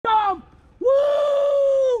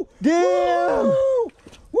Damn! Woo!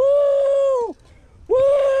 Woo!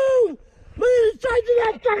 Woo! Look at the size of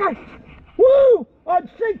that sucker! Woo! On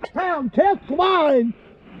 6 pound test line!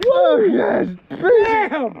 Woo! Oh, yes!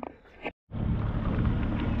 Damn!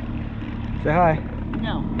 Say hi.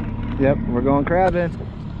 No. Yep, we're going crabbing.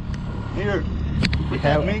 Here, put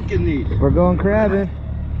that mink in these. We're going crabbing.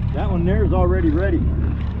 That one there is already ready.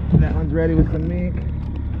 That one's ready with some mink.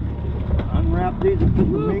 Unwrap these and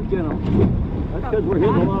put the mink in them. That's because we're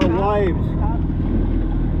hitting a lot of wives.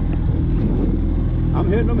 I'm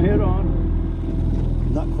hitting them head on.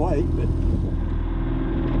 Not quite, but...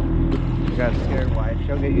 You got a scared wife.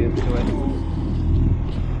 She'll get used to it.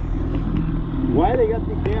 Why they got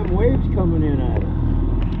these damn waves coming in at it?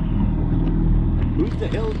 Who the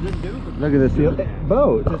hell's been doing this? Look at this.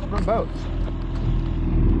 Boats. It's from boats.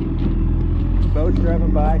 Boats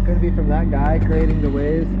driving by. Could be from that guy creating the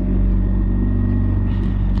waves.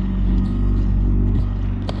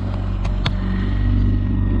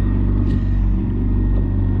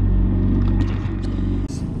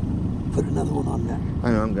 Put another one on there.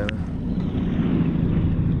 I know I'm gonna.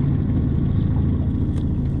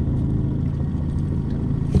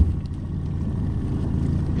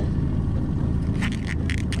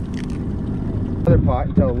 Other pot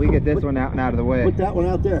until we get this one out and out of the way. Put that one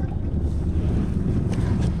out there.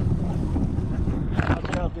 Put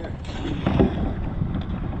it out there.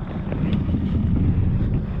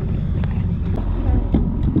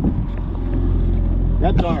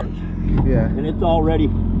 That's ours. Yeah. And it's all ready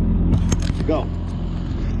to go.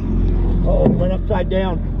 Oh, it went upside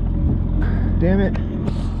down. Damn it.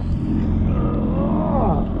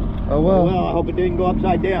 Oh well. Well, I hope it didn't go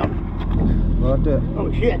upside down. We'll have to.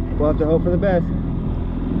 Oh shit. We'll have to hope for the best.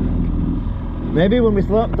 Maybe when we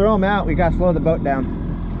throw them out, we gotta slow the boat down.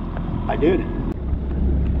 I did.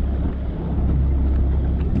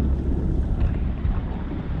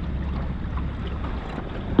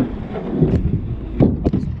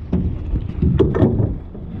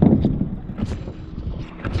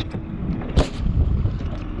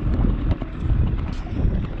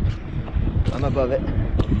 I'm above it.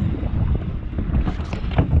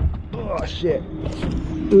 Oh shit.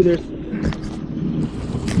 Ooh, there's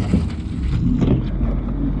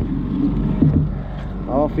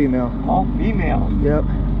all female. All female. Yep.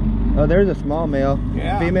 Oh, there's a small male.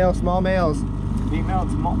 Yeah. Female, small males. Female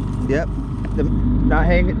and small. Yep. Not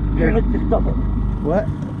hanging. Here, let's just dump it. What?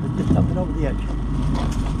 Let's just dump it over the edge.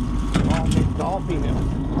 It's all female.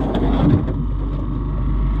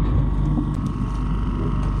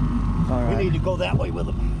 All right. We need to go that way with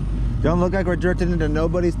them. Don't look like we're drifting into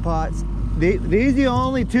nobody's pots. These are the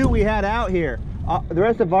only two we had out here. The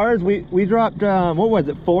rest of ours, we dropped, what was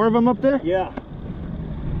it, 4 of them up there? Yeah.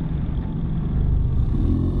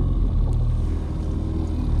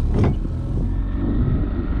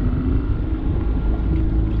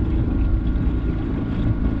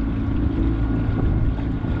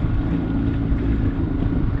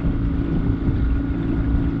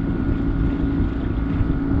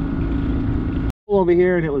 Over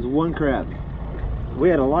here, and it was 1 crab. We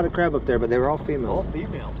had a lot of crab up there, but they were all female. All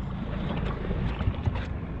female.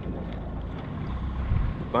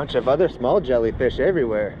 Bunch of other small jellyfish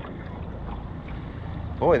everywhere.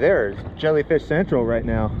 Boy, there's jellyfish central right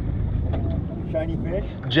now. Shiny fish?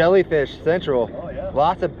 Jellyfish central. Oh yeah.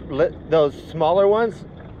 Lots of those smaller ones.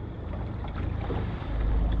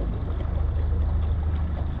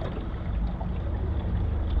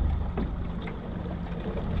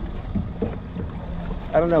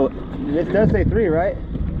 I don't know. This does say 3, right?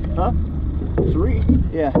 Huh? 3?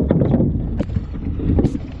 Yeah.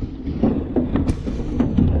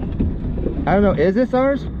 I don't know. Is this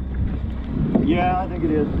ours? Yeah, I think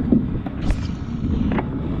it is.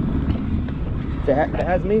 It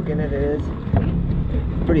has mink in it. It is.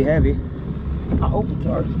 Pretty heavy. I hope it's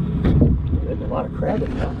ours. There's a lot of crab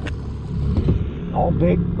in there. All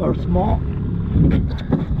big or small.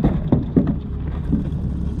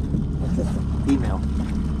 What's this one? Female.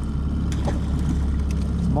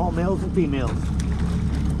 Small males and females.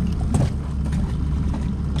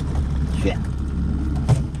 Shit.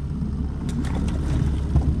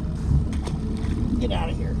 Get out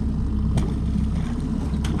of here.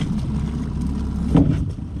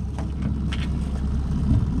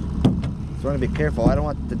 So I want to be careful. I don't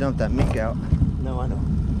want to dump that mink out. No, I know.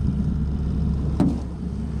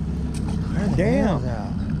 Damn.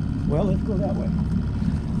 Well, let's go that way.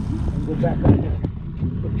 And go back up there.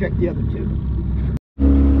 We'll check the other 2.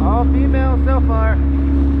 All female so far.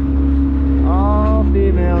 All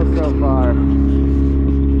female so far.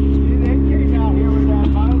 See, they came out here with that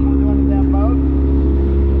boat. We're going to that boat.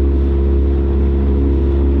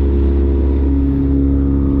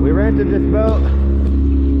 We rented this boat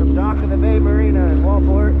from Dock of the Bay Marina in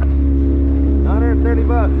Waldport. 130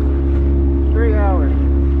 bucks, 3 hours.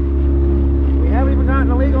 We haven't even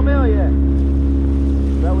gotten a legal mail yet,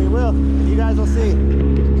 but we will. You guys will see.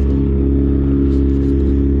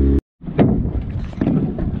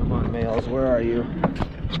 Come on, males, where are you?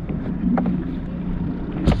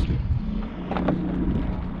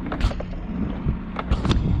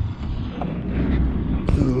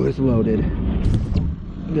 Ooh, it's loaded.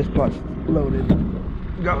 This pot's loaded.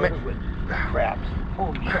 Got me with crabs.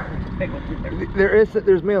 Holy shit, there's a big one in there.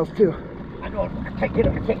 There's males too. I know, I can't get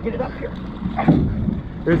it up here.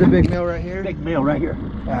 There's a big male right here. Big male right here.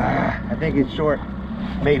 I think he's short.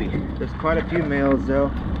 Maybe. There's quite a few males though.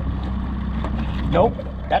 Nope,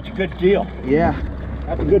 that's a good deal. Yeah.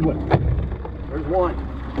 That's a good one. There's one.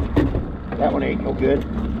 That one ain't no good.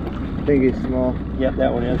 I think he's small. Yep,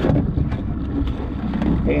 that one is.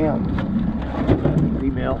 Damn.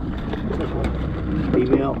 Female.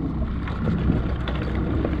 Female.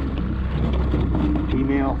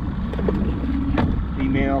 Female.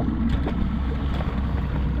 Female.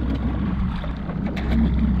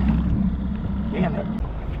 Damn it.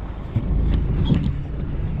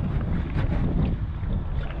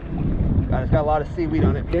 God, it's got a lot of seaweed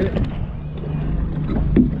on it. Get it?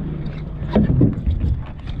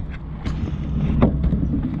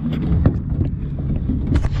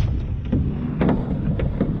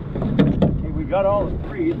 Hey, we got all the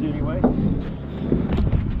trees anyway.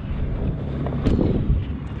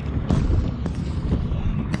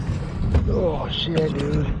 Oh shit,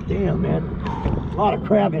 dude. Damn, man. A lot of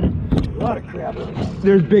crab in it. A lot of crab in it.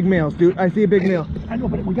 There's big males, dude. I see a big male. I know,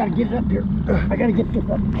 but we gotta get it up here. I gotta get this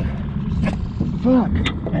up. Fuck.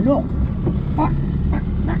 I know. Fuck.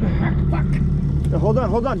 Fuck. No, hold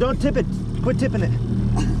on. Don't tip it. Quit tipping it.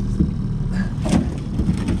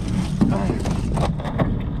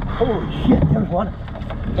 Holy shit, there's one.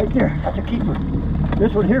 Right there. That's a keeper.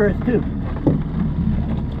 This one here is too.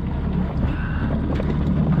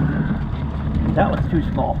 That one's too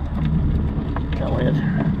small. That one is.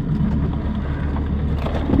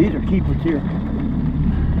 These are keepers here.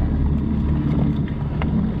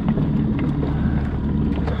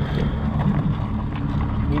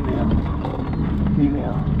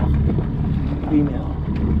 Female. Female.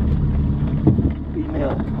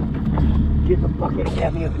 Female. Get the bucket,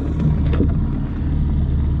 damn you.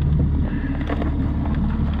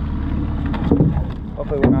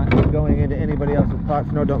 Hopefully we're not going into anybody else's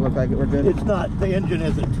pots. No, don't look like it. We're good. It's not. The engine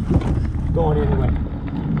isn't going anyway.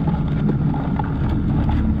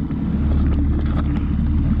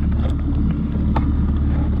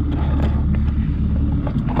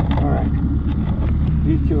 All right.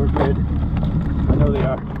 These two are good. I know they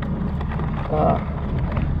are.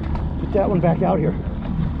 Put that one back out here.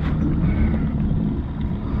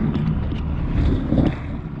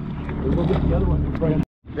 We'll get the other one in front.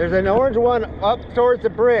 There's an orange one up towards the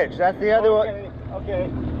bridge. That's the other one. Okay.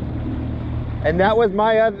 And that was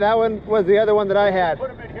that one was the other one that I had. Put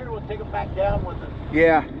them in here. We'll take them back down with it.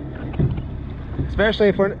 Yeah. Especially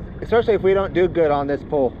if we don't do good on this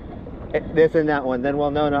pull, this and that one, then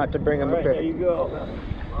we'll know not to bring them up here. There you go.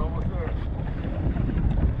 We're almost there.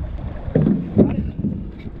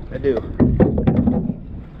 I do.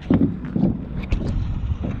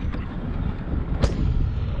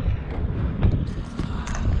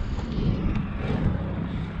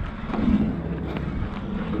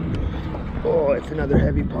 Oh, it's another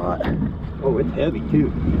heavy pot. Oh, it's heavy too.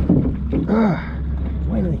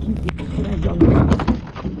 Why do they keep getting snagged on the...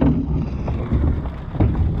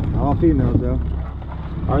 All females though.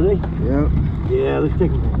 Are they? Yep. Yeah, let's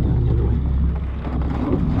take them back down the other way.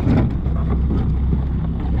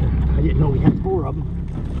 I didn't know we had 4 of them.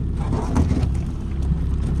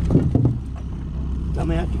 I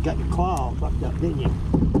mean, you got your claw all fucked up, didn't you?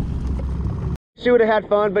 She would have had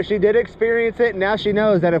fun, but she did experience it, and now she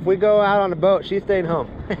knows that if we go out on a boat, she's staying home.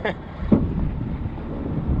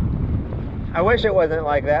 I wish it wasn't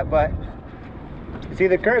like that, but you see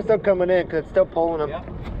the current's still coming in because it's still pulling them. Yep.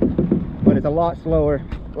 But it's a lot slower,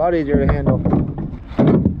 a lot easier to handle.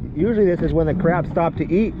 Usually this is when the crabs stop to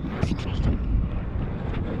eat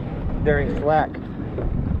during slack.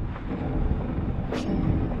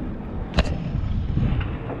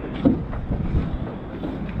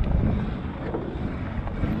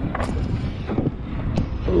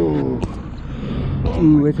 Ooh.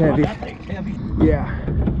 Ooh, it's heavy. Oh, that thing's heavy. Yeah.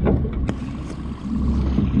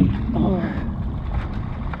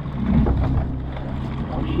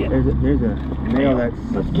 Oh shit. There's a male that's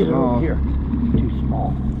Let's get it over here. Too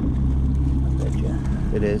small. I bet you.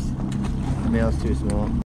 It is. The male's too small.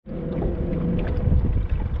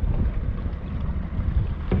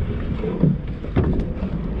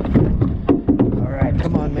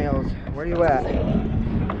 you at?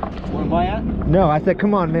 Where am I at? No, I said,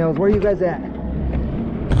 come on, males. Where are you guys at?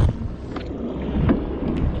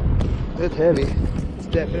 It's heavy. It's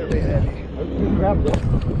definitely heavy. There's 2 crabs there.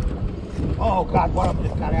 Oh God, one of them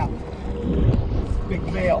just got out. Big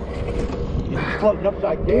male. He's floating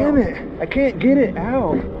upside down. Damn it. I can't get it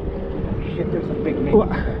out. Shit, there's a big male.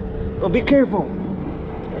 Well, be careful.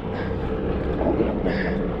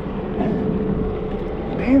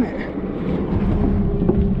 Damn it.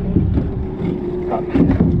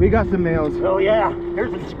 We got some males. Oh yeah,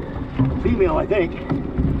 here's a female, I think.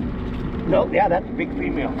 No, yeah, that's a big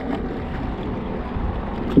female.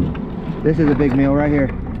 This is a big male right here.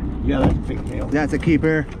 Yeah, that's a big male. That's a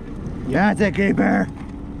keeper. Yeah. That's a keeper.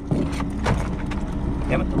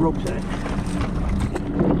 Damn it, the rope's in it.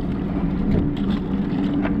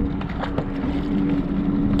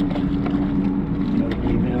 Another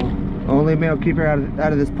female. Only male keeper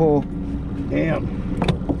out of this pool. Damn.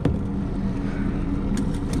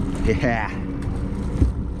 Yeah.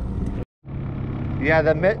 Yeah,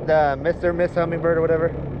 the Mr. Miss Hummingbird or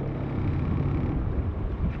whatever.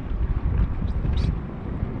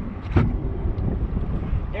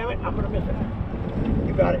 Damn it, I'm gonna miss it.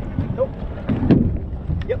 You got it. Nope.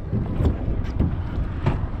 Yep.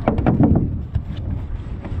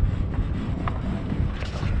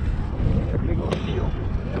 Big old deal.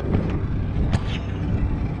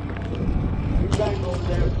 You guys go over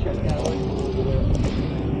there and check that out.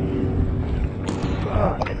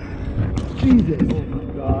 Jesus. Oh my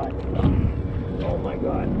God. Oh my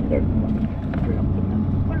God. There's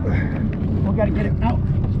we gotta get it out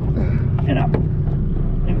and up.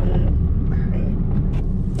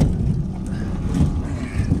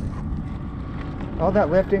 All that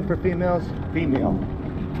lifting for females? Female.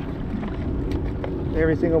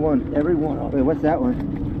 Every single one. Every one of Wait, them. what's that one?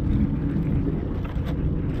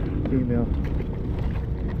 Female.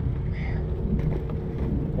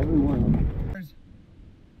 Every one of them.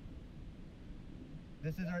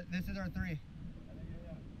 This is our 3.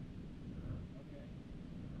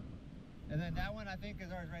 And then that one I think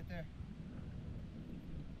is ours right there.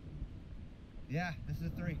 Yeah, this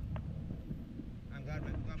is 3. I'm glad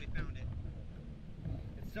we found it.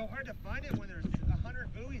 It's so hard to find it when there's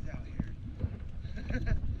 100 buoys out here.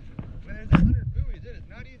 When there's 100 buoys, it is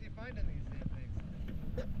not easy finding these damn things.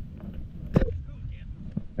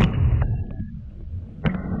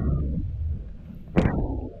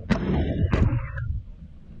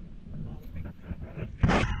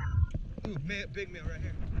 Ooh, big male right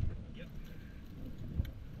here. Yep.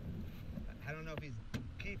 I don't know if he's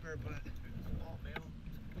keeper, but Small male.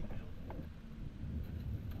 Female.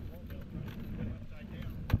 Small male trying to upside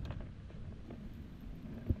down.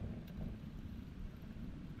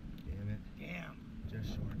 damn it, Damn. just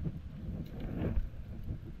short.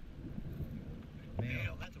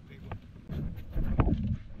 Male, that's a big one.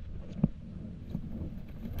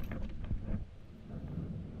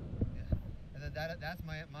 Yeah. And then that's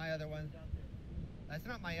my other one. That's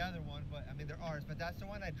not my other one, but I mean they're ours, but that's the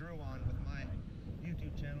one I drew on with my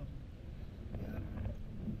YouTube channel. Yeah.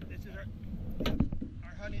 This is our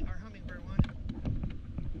hummingbird one.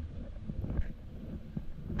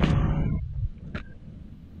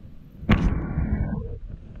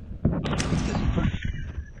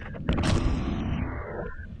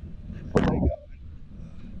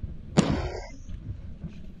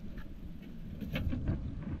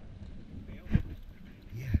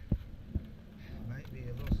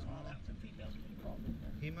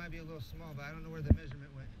 He might be a little small, but I don't know where the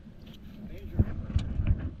measurement went.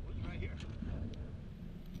 Right here.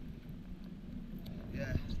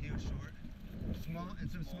 Yeah, he was short. Small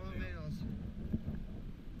and some small males. I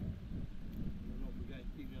don't know if we got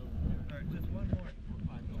females in there. Alright, just one more.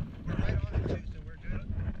 I know. We're right on it too, so we're good.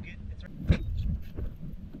 It's right.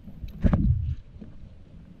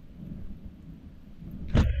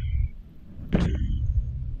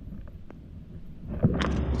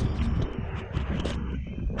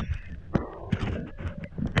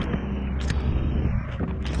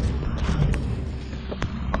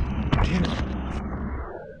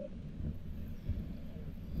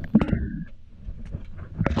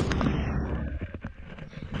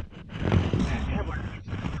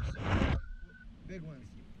 Big ones.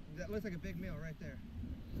 That looks like a big male right there.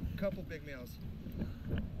 Couple big males.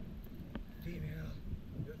 Female.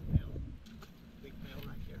 There's a male. Big male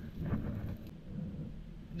right here.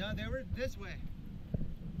 No, they were this way.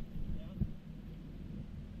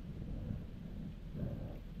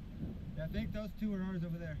 I think those 2 are ours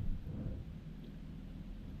over there.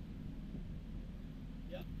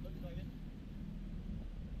 Yeah, looks like it.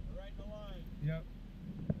 We're right in the line. Yep.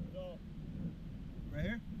 So Right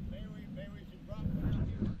here? maybe we should drop one out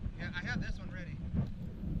here. Yeah, I have this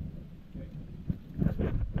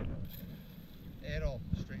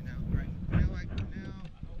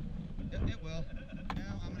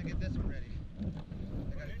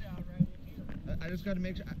just gotta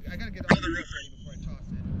make sure, I gotta get all the rope ready before I toss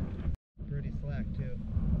it. Pretty slack too.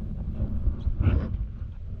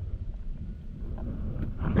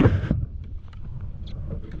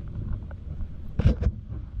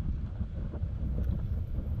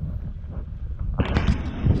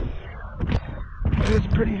 It's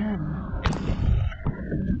pretty heavy.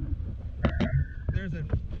 There's a,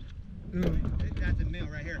 ooh, that's a male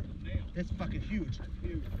right here. That's fucking huge. That's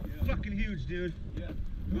huge. Yeah. Fucking huge, dude. Yeah.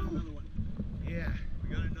 We got another one. Yeah. We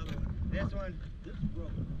got another one. This one. This is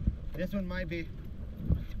broken. This one might be.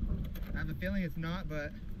 I have a feeling it's not,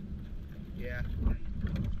 but yeah.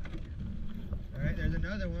 All right, there's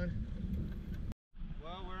another one.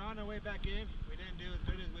 Well, we're on our way back in. We didn't do as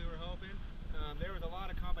good as we were hoping. There was a lot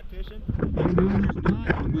of competition. There's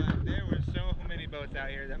not, but there were so many boats out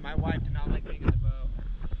here that my wife did not like being in the boat.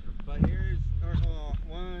 But here's our haul.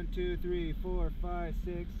 1, 2, 3, 4, 5,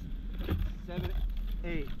 6, 7,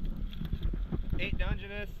 8. 8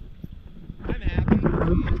 Dungeness. I'm happy. If you would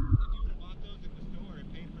have bought those at the store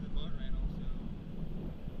and paid for the boat rental, so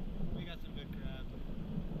we got some good crabs.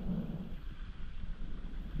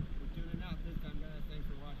 We're tuning out this time, guys. Thanks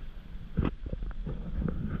for watching.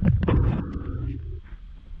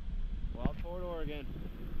 Waldport, Oregon.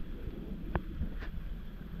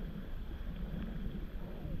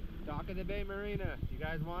 Dock of the Bay Marina. If you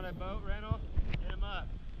guys want a boat rental, hit them up.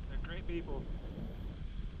 They're great people.